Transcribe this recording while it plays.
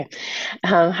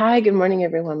Hi, good morning,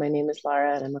 everyone. My name is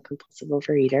Laura, and I'm a compulsive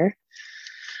overeater.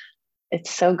 It's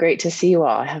so great to see you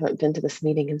all. I haven't been to this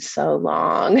meeting in so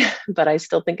long, but I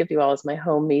still think of you all as my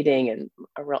home meeting and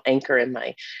a real anchor in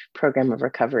my program of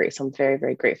recovery. So I'm very,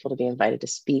 very grateful to be invited to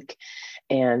speak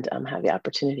and have the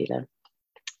opportunity to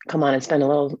come on and spend a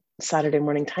little Saturday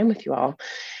morning time with you all.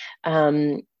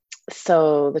 Um,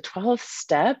 so the 12th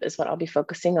step is what I'll be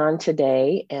focusing on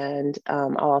today. And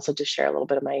I'll also just share a little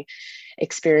bit of my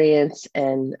experience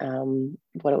and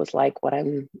what it was like, what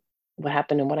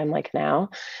happened and what I'm like now.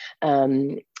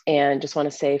 Um, and just want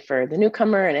to say for the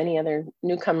newcomer and any other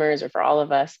newcomers or for all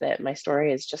of us that my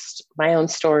story is just my own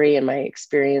story and my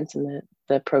experience in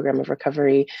the program of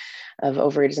recovery of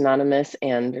Overeaters Anonymous.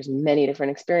 And there's many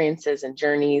different experiences and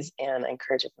journeys. And I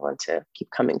encourage everyone to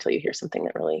keep coming till you hear something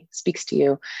that really speaks to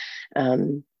you.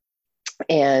 Um,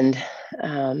 and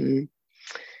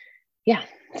yeah,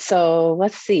 so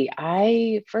let's see.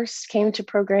 I first came to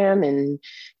program in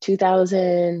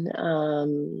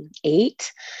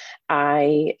 2008.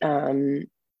 I I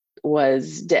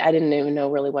didn't even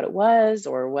know really what it was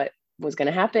or what was going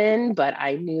to happen, but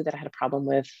I knew that I had a problem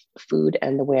with food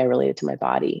and the way I related to my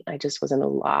body. I just was in a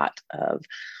lot of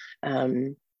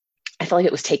um, I felt like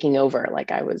it was taking over.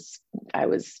 Like I don't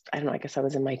know, I guess I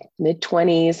was in my mid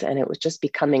 20s and it was just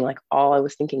becoming like all I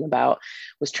was thinking about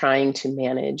was trying to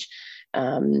manage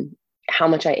how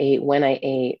much I ate, when I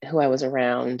ate, who I was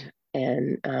around.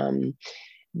 And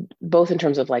both in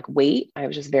terms of like weight, I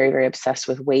was just very, very obsessed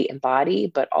with weight and body,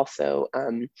 but also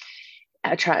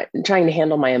trying to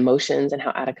handle my emotions and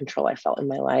how out of control I felt in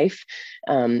my life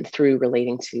through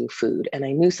relating to food. And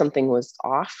I knew something was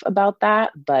off about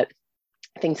that, but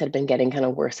things had been getting kind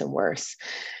of worse and worse.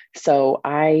 So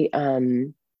I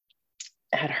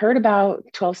had heard about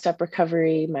 12-step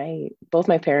recovery. Both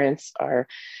my parents are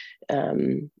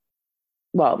um,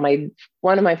 my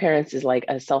one of my parents is like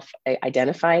a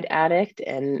self-identified addict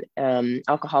and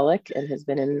alcoholic and has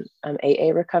been in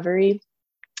AA recovery.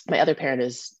 My other parent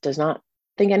does not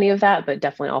think any of that, but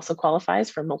definitely also qualifies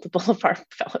for multiple of our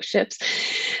fellowships.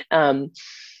 Um,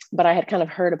 but I had kind of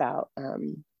heard about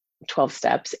 12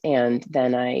 steps. And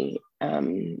then I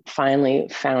finally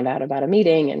found out about a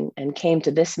meeting and came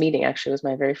to this meeting. Actually, it was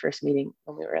my very first meeting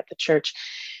when we were at the church.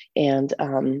 And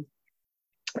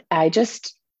I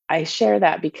just, I share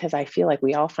that because I feel like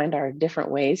we all find our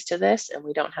different ways to this, and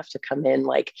we don't have to come in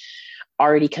like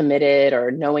already committed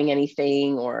or knowing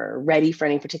anything or ready for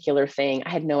any particular thing. I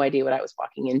had no idea what I was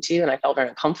walking into, and I felt very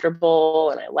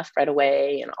uncomfortable, and I left right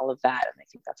away and all of that. And I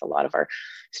think that's a lot of our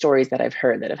stories that I've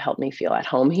heard that have helped me feel at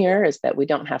home here, is that we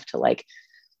don't have to like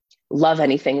love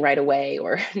anything right away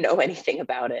or know anything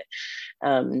about it.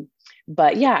 Um,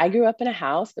 but yeah, I grew up in a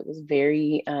house that was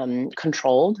very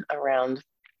controlled around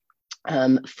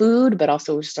food, but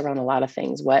also just around a lot of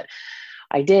things. What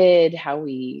I did, how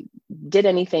we did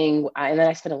anything. And then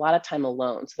I spent a lot of time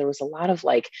alone. So there was a lot of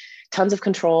like tons of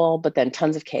control, but then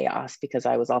tons of chaos because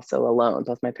I was also alone.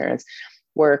 Both my parents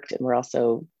worked and were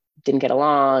also didn't get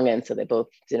along. And so they both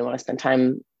didn't want to spend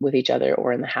time with each other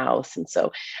or in the house. And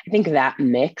so I think that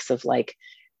mix of like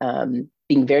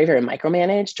being very, very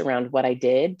micromanaged around what I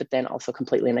did, but then also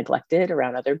completely neglected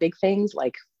around other big things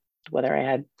like whether I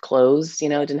had clothes,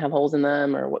 didn't have holes in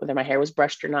them or whether my hair was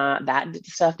brushed or not, that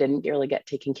stuff didn't really get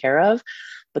taken care of.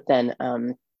 But then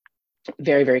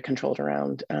very, very controlled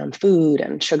around food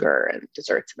and sugar and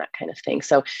desserts and that kind of thing.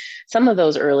 So some of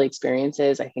those early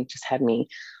experiences, I think, just had me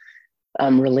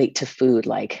relate to food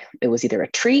like it was either a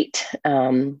treat,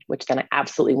 which then I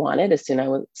absolutely wanted as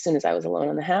soon as I was alone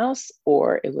in the house,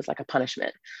 or it was like a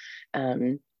punishment.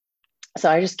 Um, so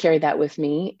I just carried that with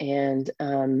me and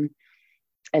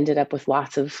ended up with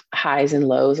lots of highs and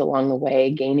lows along the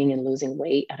way, gaining and losing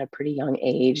weight at a pretty young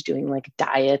age, doing like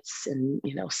diets in,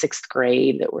 sixth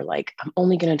grade that were like, I'm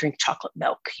only going to drink chocolate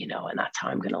milk, and that's how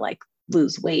I'm going to like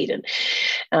lose weight. And,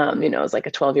 it was like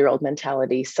a 12-year-old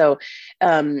mentality. So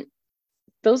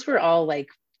those were all like,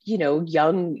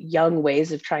 young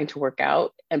ways of trying to work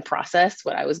out and process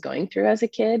what I was going through as a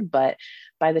kid. But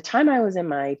by the time I was in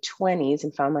my 20s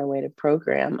and found my way to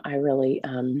program, I really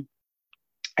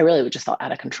just felt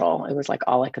out of control. It was like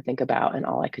all I could think about and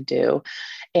all I could do.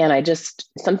 And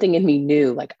something in me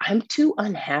knew like, I'm too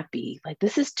unhappy. Like,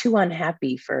 this is too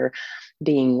unhappy for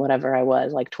being whatever I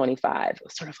was, like 25. It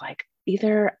was sort of like,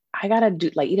 either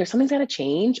something's got to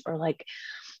change or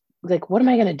what am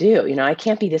I going to do? I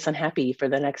can't be this unhappy for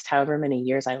the next however many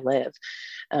years I live.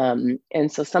 And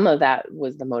so some of that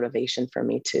was the motivation for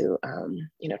me to,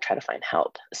 try to find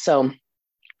help. So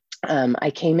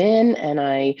I came in and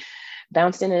I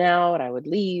bounced in and out. I would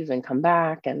leave and come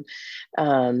back. And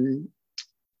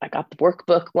I got the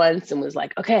workbook once and was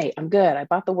like, okay, I'm good. I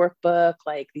bought the workbook.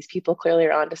 Like these people clearly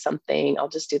are onto something. I'll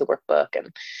just do the workbook.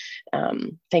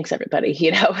 And thanks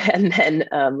everybody, and then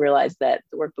realized that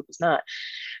the workbook was not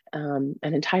an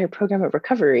entire program of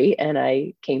recovery. And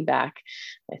I came back,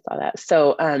 I saw that.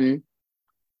 So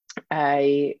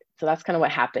that's kind of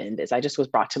what happened is I just was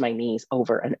brought to my knees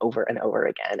over and over and over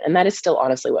again. And that is still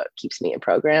honestly what keeps me in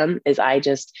program is I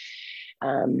just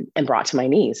am brought to my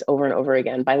knees over and over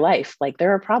again by life. Like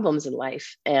there are problems in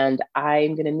life and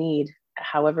I'm going to need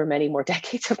however many more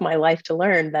decades of my life to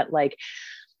learn that like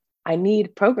I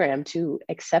need program to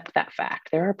accept that fact.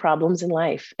 There are problems in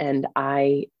life and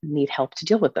I need help to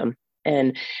deal with them.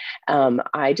 And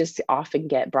I just often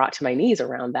get brought to my knees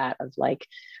around that of like,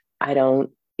 I don't,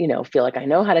 feel like I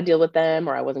know how to deal with them,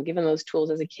 or I wasn't given those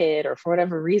tools as a kid, or for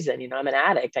whatever reason, I'm an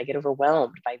addict. I get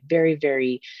overwhelmed by very,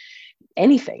 very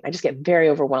anything. I just get very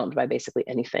overwhelmed by basically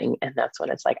anything. And that's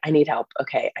when it's like, I need help.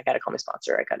 Okay, I got to call my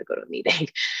sponsor. I got to go to a meeting.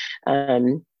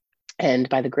 And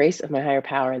by the grace of my higher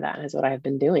power, that is what I have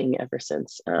been doing ever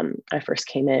since I first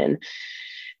came in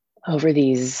over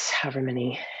these, however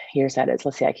many years that is.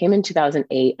 Let's see, I came in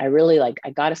 2008. I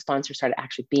got a sponsor, started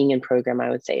actually being in program, I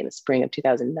would say in the spring of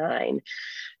 2009.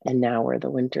 And now we're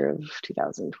the winter of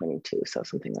 2022. So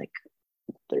something like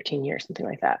 13 years, something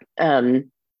like that.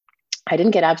 I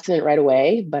didn't get abstinent right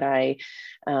away, but I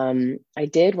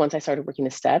did once I started working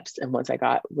the steps and once I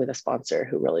got with a sponsor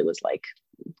who really was like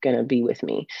going to be with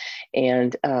me.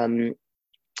 And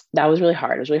that was really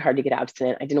hard. It was really hard to get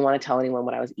abstinent. I didn't want to tell anyone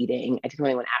what I was eating. I didn't want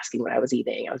anyone asking what I was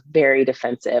eating. I was very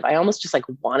defensive. I almost just like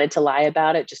wanted to lie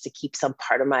about it just to keep some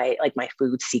part of my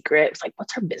food secret. It was like,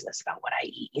 what's her business about what I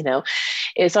eat,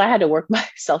 And so I had to work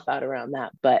myself out around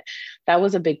that. But that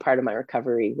was a big part of my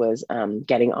recovery was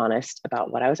getting honest about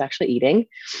what I was actually eating.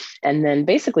 And then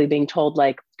basically being told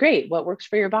like, great, what works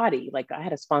for your body? Like I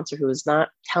had a sponsor who was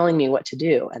not telling me what to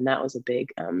do. And that was a big,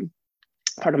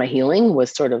 part of my healing was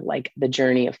sort of like the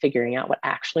journey of figuring out what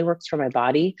actually works for my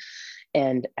body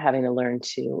and having to learn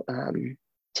to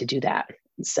do that.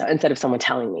 So instead of someone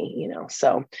telling me,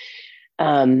 so,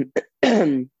 and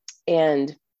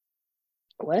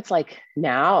what it's like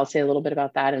now, I'll say a little bit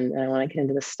about that. And I want to get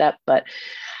into the step, but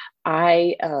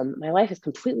my life has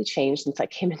completely changed since I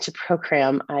came into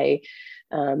program. I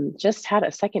just had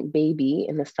a second baby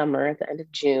in the summer at the end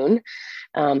of June.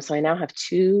 So I now have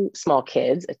two small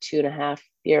kids, a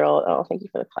 2.5-year-old. Oh, thank you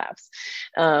for the claps.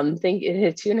 A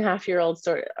 2.5-year-old,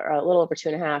 or a little over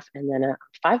 2.5, and then a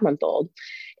 5-month-old.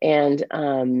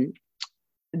 And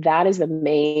that is the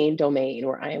main domain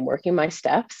where I am working my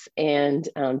steps. And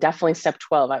definitely step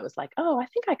 12, I was like, oh, I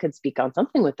think I could speak on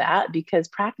something with that because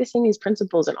practicing these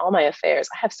principles in all my affairs,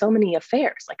 I have so many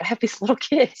affairs. Like I have these little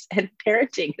kids and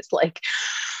parenting is like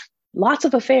lots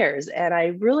of affairs. And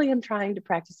I really am trying to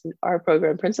practice our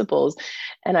program principles.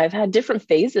 And I've had different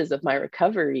phases of my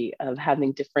recovery of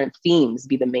having different themes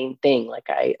be the main thing. Like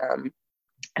I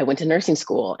went to nursing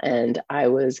school and I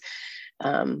was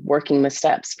working the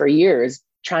steps for years,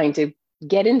 trying to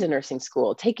get into nursing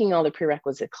school, taking all the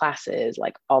prerequisite classes,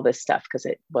 like all this stuff, because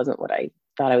it wasn't what I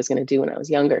thought I was going to do when I was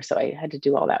younger. So I had to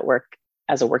do all that work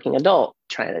as a working adult,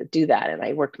 trying to do that. And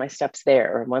I worked my steps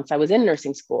there. And once I was in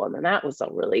nursing school, and then that was a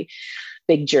really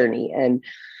big journey. And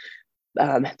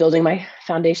building my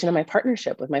foundation of my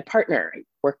partnership with my partner, I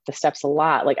worked the steps a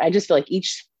lot. Like I just feel like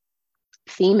each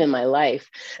theme in my life,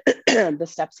 the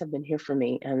steps have been here for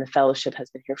me and the fellowship has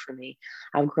been here for me.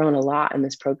 I've grown a lot in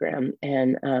this program,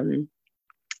 and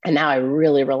now I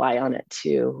really rely on it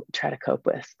to try to cope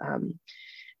with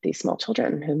these small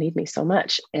children who need me so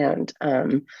much. And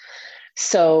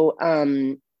so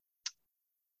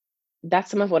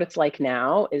that's some of what it's like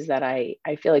now, is that I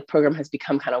feel like program has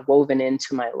become kind of woven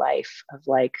into my life of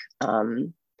like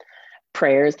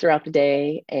prayers throughout the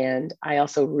day. And I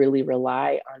also really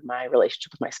rely on my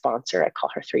relationship with my sponsor. I call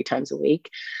her 3 times a week.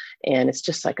 And it's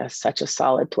just like such a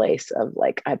solid place of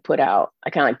like, I kind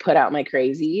of put out my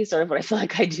crazy, sort of what I feel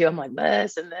like I do. I'm like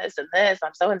this and this and this.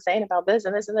 I'm so insane about this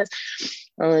and this and this.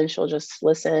 And then she'll just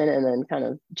listen and then kind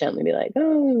of gently be like,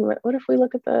 oh, what if we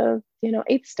look at the,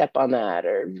 8th step on that?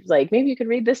 Or like, maybe you could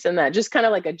read this and that, just kind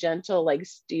of like a gentle, like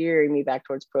steering me back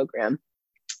towards program.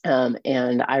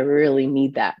 And I really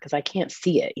need that because I can't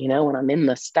see it, when I'm in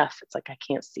the stuff, it's like, I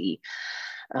can't see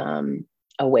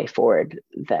a way forward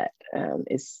that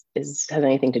has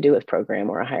anything to do with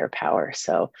program or a higher power.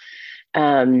 So,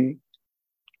 and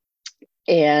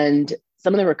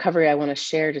some of the recovery I want to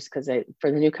share, just because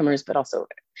for the newcomers, but also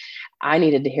I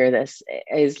needed to hear this,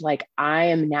 is like, I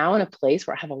am now in a place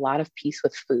where I have a lot of peace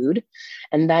with food.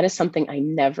 And that is something I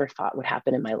never thought would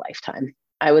happen in my lifetime.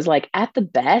 I was like, at the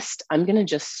best, I'm going to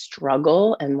just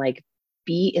struggle and like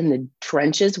be in the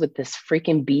trenches with this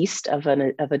freaking beast of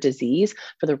a disease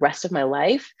for the rest of my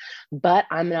life, but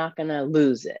I'm not going to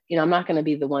lose it. I'm not going to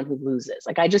be the one who loses.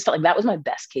 Like, I just felt like that was my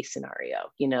best case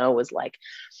scenario, was like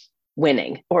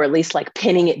winning, or at least like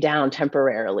pinning it down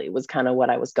temporarily was kind of what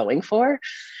I was going for.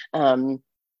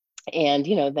 And,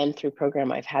 then through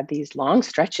program, I've had these long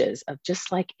stretches of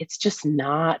just like, it's just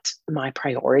not my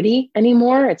priority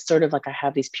anymore. It's sort of like I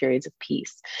have these periods of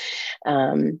peace.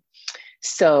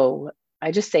 So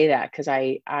I just say that because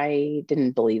I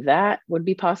didn't believe that would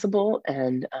be possible.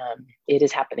 And it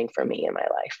is happening for me in my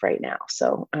life right now.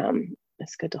 So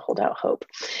it's good to hold out hope.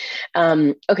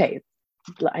 Okay.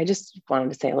 I just wanted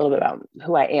to say a little bit about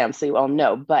who I am so you all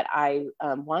know, but I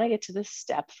want to get to this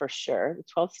step for sure. The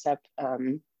 12th step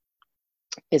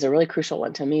is a really crucial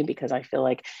one to me because I feel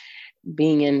like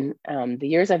being in the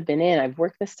years I've been in, I've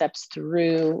worked the steps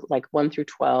through like 1 through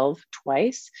 12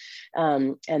 twice.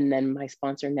 And then my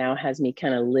sponsor now has me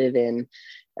kind of live in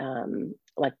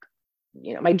like,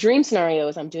 my dream scenario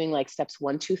is I'm doing like steps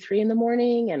 1, 2, 3 in the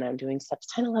morning, and I'm doing steps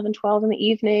 10, 11, 12 in the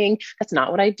evening. That's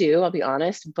not what I do, I'll be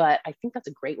honest, but I think that's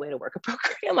a great way to work a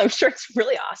program. I'm sure it's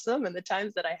really awesome. And the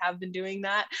times that I have been doing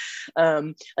that,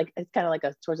 like it's kind of like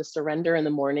towards a surrender in the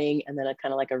morning, and then a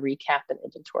kind of like a recap and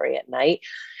inventory at night.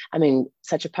 I mean,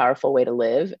 such a powerful way to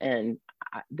live. And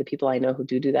the people I know who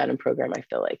do that in program, I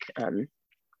feel like,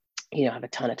 have a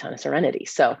ton of serenity.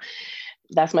 So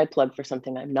that's my plug for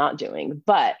something I'm not doing.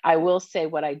 But I will say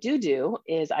what I do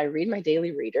is I read my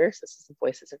daily reader. So this is the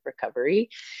Voices of Recovery.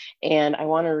 And I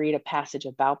want to read a passage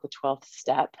about the 12th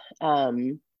step.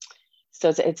 So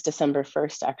it's December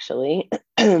 1st, actually.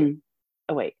 Oh,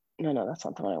 wait. No, that's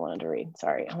not the one I wanted to read.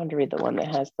 Sorry. I wanted to read the one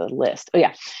that has the list. Oh,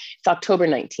 yeah. It's October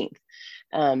 19th.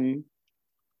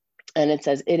 And it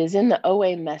says, it is in the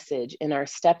OA message, in our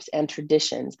steps and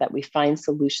traditions, that we find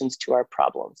solutions to our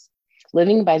problems.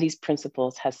 Living by these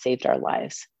principles has saved our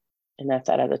lives. And that's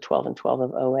out of the 12 and 12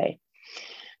 of OA.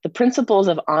 The principles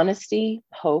of honesty,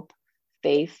 hope,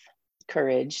 faith,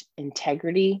 courage,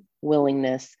 integrity,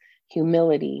 willingness,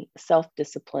 humility,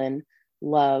 self-discipline,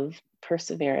 love,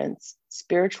 perseverance,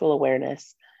 spiritual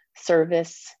awareness,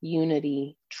 service,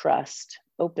 unity, trust,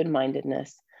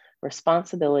 open-mindedness,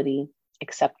 responsibility,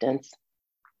 acceptance,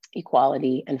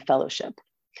 equality, and fellowship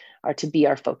are to be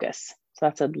our focus. So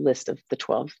that's a list of the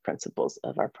 12 principles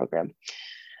of our program,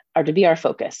 are to be our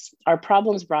focus. Our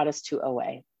problems brought us to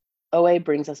OA. OA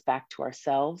brings us back to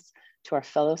ourselves, to our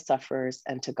fellow sufferers,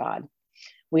 and to God.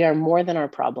 We are more than our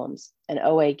problems, and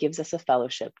OA gives us a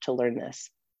fellowship to learn this.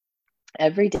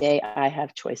 Every day I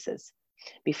have choices.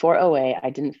 Before OA, I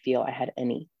didn't feel I had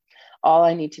any. All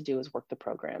I need to do is work the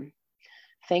program.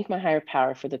 Thank my higher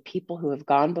power for the people who have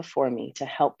gone before me to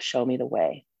help show me the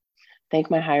way. Thank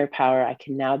my higher power, I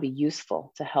can now be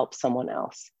useful to help someone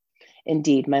else.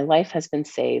 Indeed, my life has been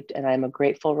saved, and I am a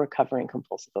grateful, recovering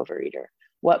compulsive overeater.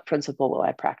 What principle will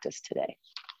I practice today?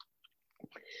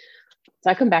 So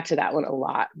I come back to that one a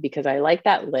lot because I like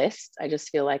that list. I just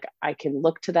feel like I can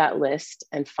look to that list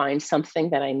and find something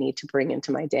that I need to bring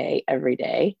into my day every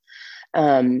day.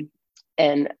 And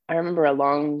I remember a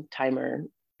long timer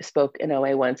spoke in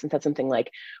OA once and said something like,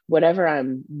 whatever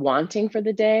I'm wanting for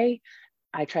the day,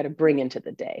 I try to bring into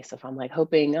the day. So if I'm like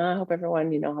hoping, I hope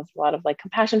everyone, has a lot of like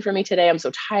compassion for me today. I'm so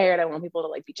tired. I want people to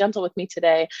like be gentle with me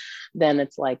today. Then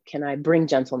it's like, can I bring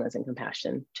gentleness and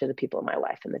compassion to the people in my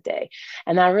life in the day?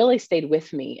 And that really stayed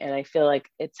with me. And I feel like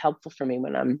it's helpful for me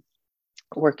when I'm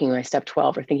working my step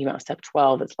 12 or thinking about step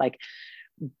 12. It's like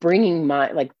bringing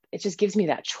it just gives me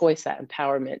that choice, that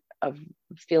empowerment of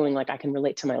feeling like I can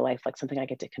relate to my life, like something I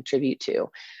get to contribute to.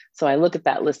 So I look at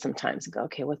that list sometimes and go,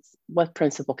 okay, what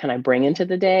principle can I bring into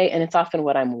the day? And it's often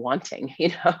what I'm wanting,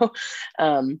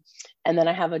 and then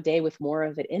I have a day with more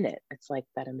of it in it. It's like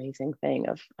that amazing thing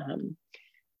of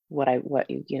what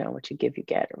you give, you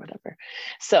get, or whatever.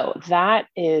 So that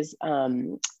is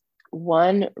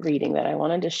one reading that I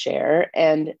wanted to share.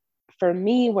 And for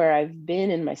me, where I've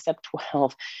been in my step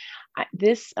 12, I'm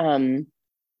going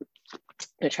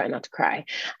to try not to cry.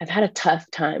 I've had a tough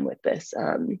time with this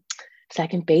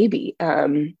second baby.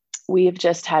 We have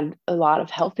just had a lot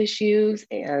of health issues,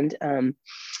 and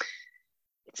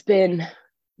it's been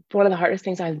one of the hardest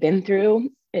things I've been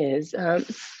through is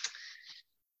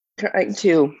trying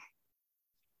to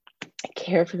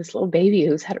care for this little baby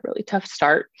who's had a really tough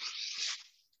start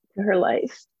to her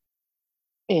life.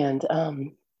 And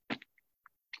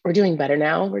we're doing better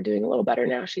now. We're doing a little better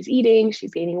now. She's eating,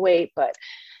 she's gaining weight, but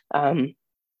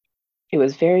it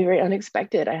was very, very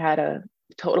unexpected. I had a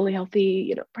totally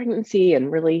healthy, pregnancy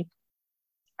and really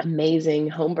amazing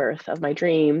home birth of my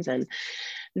dreams. And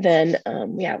then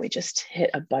yeah, we just hit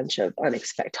a bunch of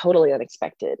totally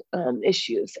unexpected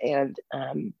issues. And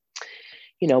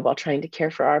while trying to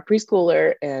care for our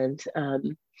preschooler, and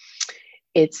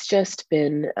it's just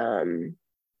been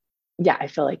yeah, I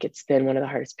feel like it's been one of the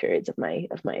hardest periods of my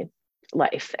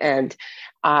life. And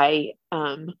I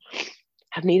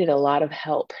have needed a lot of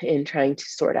help in trying to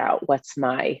sort out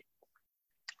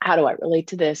how do I relate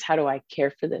to this? How do I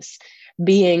care for this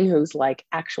being who's like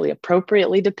actually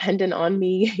appropriately dependent on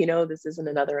me? This isn't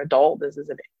another adult. This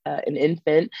is an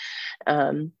infant.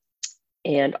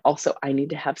 And also I need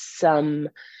to have some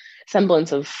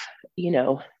semblance of,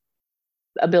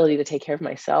 ability to take care of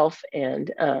myself,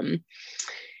 and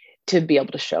to be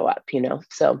able to show up,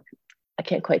 So I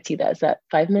can't quite see that. Is that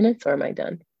 5 minutes or am I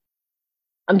done?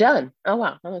 I'm done. Oh,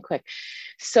 wow. That went quick.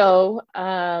 So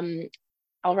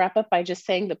I'll wrap up by just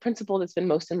saying the principle that's been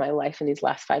most in my life in these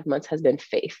last 5 months has been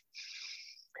faith.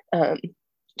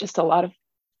 Just a lot of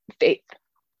faith.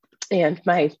 And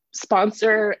my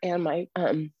sponsor and my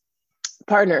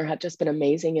partner have just been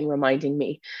amazing in reminding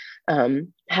me,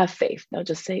 have faith. They'll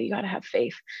just say, you got to have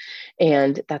faith.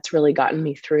 And that's really gotten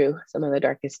me through some of the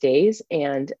darkest days.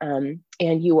 And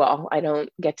you all, I don't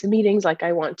get to meetings like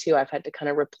I want to. I've had to kind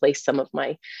of replace some of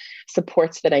my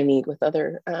supports that I need with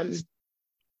other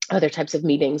types of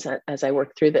meetings as I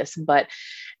work through this. But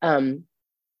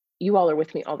you all are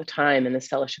with me all the time, and this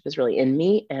fellowship is really in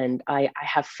me. And I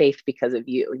have faith because of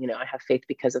you. I have faith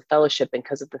because of fellowship and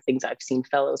because of the things I've seen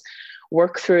fellows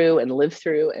work through and live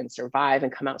through and survive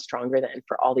and come out stronger than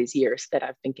for all these years that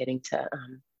I've been getting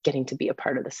to be a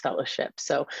part of this fellowship.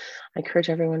 So I encourage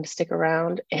everyone to stick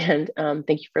around, and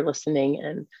thank you for listening.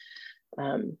 And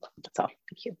that's all.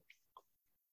 Thank you.